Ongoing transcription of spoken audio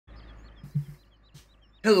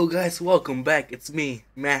Hello guys, welcome back. It's me,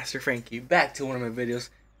 Master Frankie, back to one of my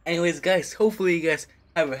videos. Anyways guys, hopefully you guys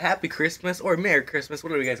have a happy Christmas or Merry Christmas,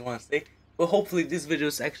 whatever you guys want to say. But hopefully this video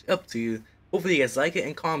is actually up to you. Hopefully you guys like it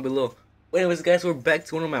and comment below. But anyways guys, we're back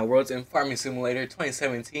to one of my worlds in Farming Simulator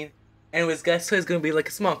 2017. Anyways guys, so it's going to be like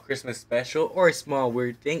a small Christmas special or a small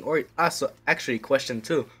weird thing or also actually a question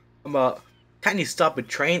too about can you stop a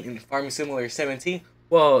train in Farming Simulator 17?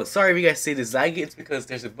 Well, sorry if you guys see the zaggy, it's because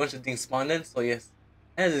there's a bunch of things spawned in, so yes.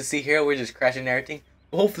 As you see here, we're just crashing everything.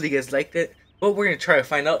 Hopefully you guys liked it. But we're going to try to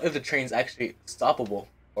find out if the train's actually stoppable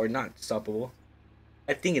or not stoppable.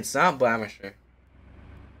 I think it's not, but I'm not sure.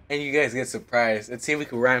 And you guys get surprised. Let's see if we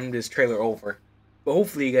can ram this trailer over. But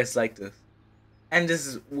hopefully you guys like this. And this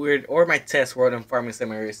is weird, or my test world on Farming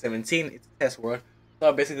Simulator 17. It's a test world. So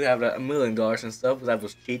I basically have $1 million and stuff. Because I have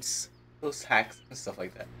those cheats, those hacks, and stuff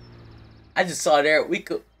like that. I just saw there, we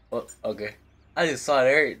could... Oh, okay. I just saw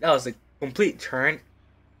there, that was a complete turn.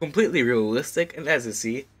 Completely realistic, and as you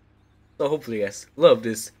see, so hopefully you guys love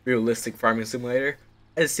this realistic farming simulator.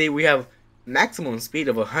 As you see, we have maximum speed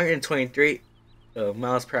of 123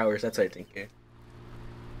 miles per hour. That's what I think here.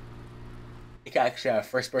 You can actually have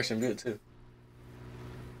first person view too.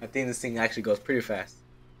 I think this thing actually goes pretty fast.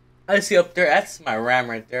 As you see up there, that's my ram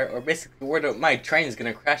right there, or basically where my train is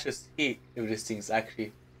gonna crash. This heat if this thing's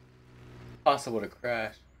actually possible to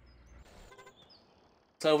crash.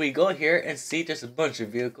 So we go here and see there's a bunch of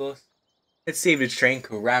vehicles. Let's see if the train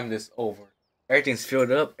could ram this over. Everything's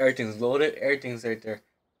filled up, everything's loaded, everything's right there.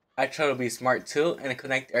 I try to be smart too and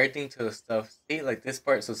connect everything to the stuff. See, like this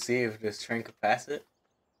part, so see if this train could pass it.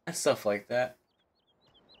 And stuff like that.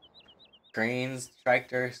 Trains,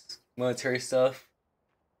 tractors, military stuff.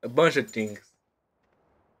 A bunch of things.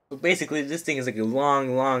 So basically this thing is like a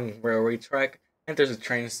long railway track. And there's a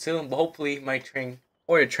trains too, but hopefully my train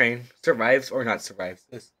or the train survives or not survives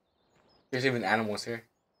this. There's even animals here.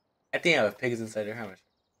 I think I have pigs inside there. How much?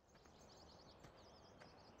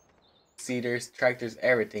 Cedars, tractors,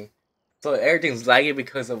 everything. So everything's laggy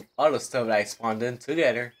because of all the stuff that I spawned in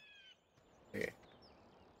together. Okay.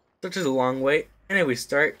 Such is a long way. And then we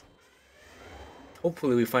start.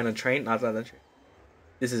 Hopefully we find a train. Not that train.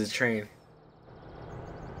 This is a train.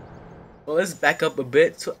 Well, let's back up a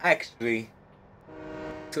bit to actually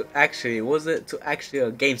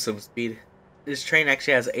gain some speed. This train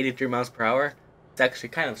actually has 83 miles per hour. It's actually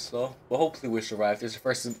kind of slow, but hopefully we survive. There's a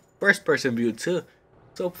first person view too,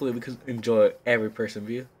 so hopefully we can enjoy every person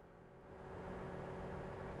view.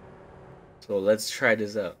 So let's try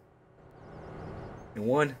this out. In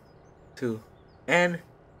 1, 2, and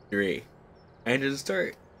 3. Engine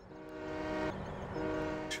start.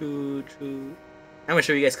 Choo choo. I'm not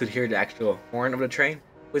sure you guys could hear the actual horn of the train.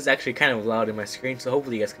 It was actually kind of loud in my screen, so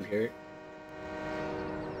hopefully you guys could hear it.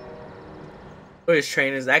 But this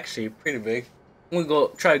train is actually pretty big. I'm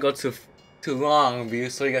gonna try to go to long view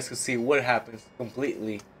so you guys can see what happens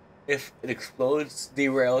completely if it explodes,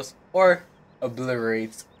 derails, or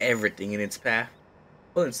obliterates everything in its path.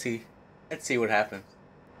 Well, let's see. Let's see what happens.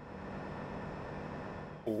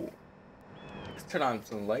 Ooh. Let's turn on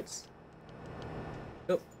some lights.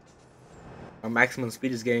 Nope. Our maximum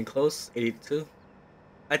speed is getting close. 82.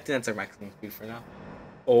 I think that's our maximum speed for now.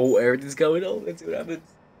 Oh, everything's going up. Let's see what happens.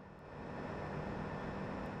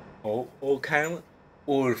 Oh, kind of.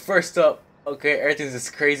 Oh, first up. Okay, everything's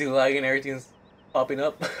just crazy lagging. Everything's popping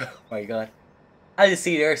up. Oh my god. As you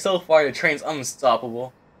see there, so far the train's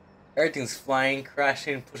unstoppable. Everything's flying,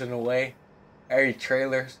 crashing, pushing away. Every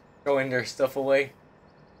trailer's throwing their stuff away.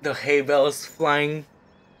 The hay bales flying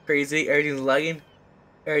crazy. Everything's lagging.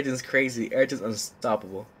 Everything's crazy. Everything's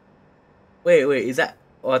unstoppable. Wait, is that...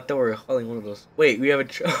 Oh, I thought we were hauling one of those. Wait, we have a...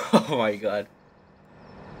 Oh my god.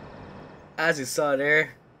 As you saw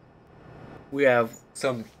there, we have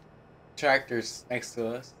some tractors next to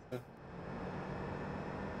us.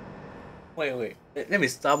 Wait. Let me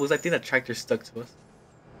stop because I think that tractor stuck to us.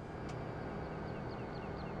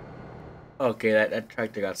 Okay, that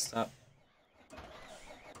tractor got stopped.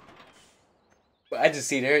 But I just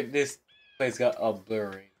see there, this place got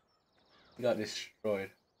obliterated. It got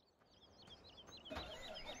destroyed.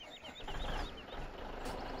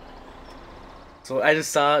 So I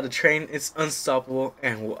just saw the train is unstoppable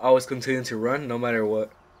and will always continue to run no matter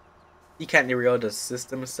what. You can't derail the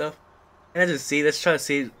system and stuff. And as you see, let's try to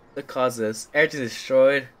see the causes. Everything's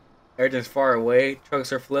destroyed. Everything's far away.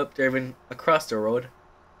 Trucks are flipped. They're even across the road.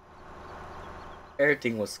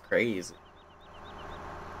 Everything was crazy.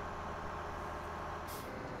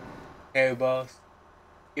 Hey, boss.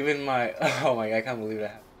 Even my... Oh my god, I can't believe that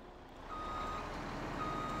happened.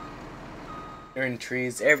 They're in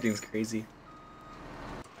trees. Everything's crazy.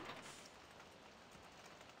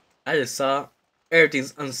 I just saw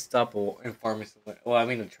everything's unstoppable in Farming Simulator. Well, I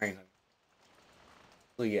mean, the train.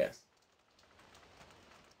 So yes.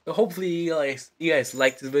 So hopefully you guys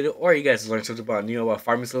like this video, or you guys learned something about about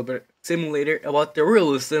Farming Simulator, about the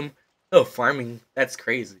realism of farming. That's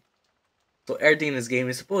crazy. So everything in this game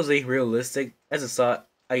is supposedly realistic. As I saw it,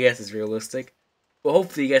 I guess it's realistic. But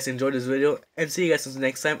hopefully you guys enjoyed this video, and see you guys until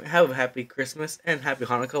next time. Have a happy Christmas and happy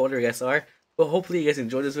Hanukkah, whatever you guys are. But hopefully you guys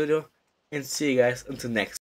enjoyed this video, and see you guys until next time.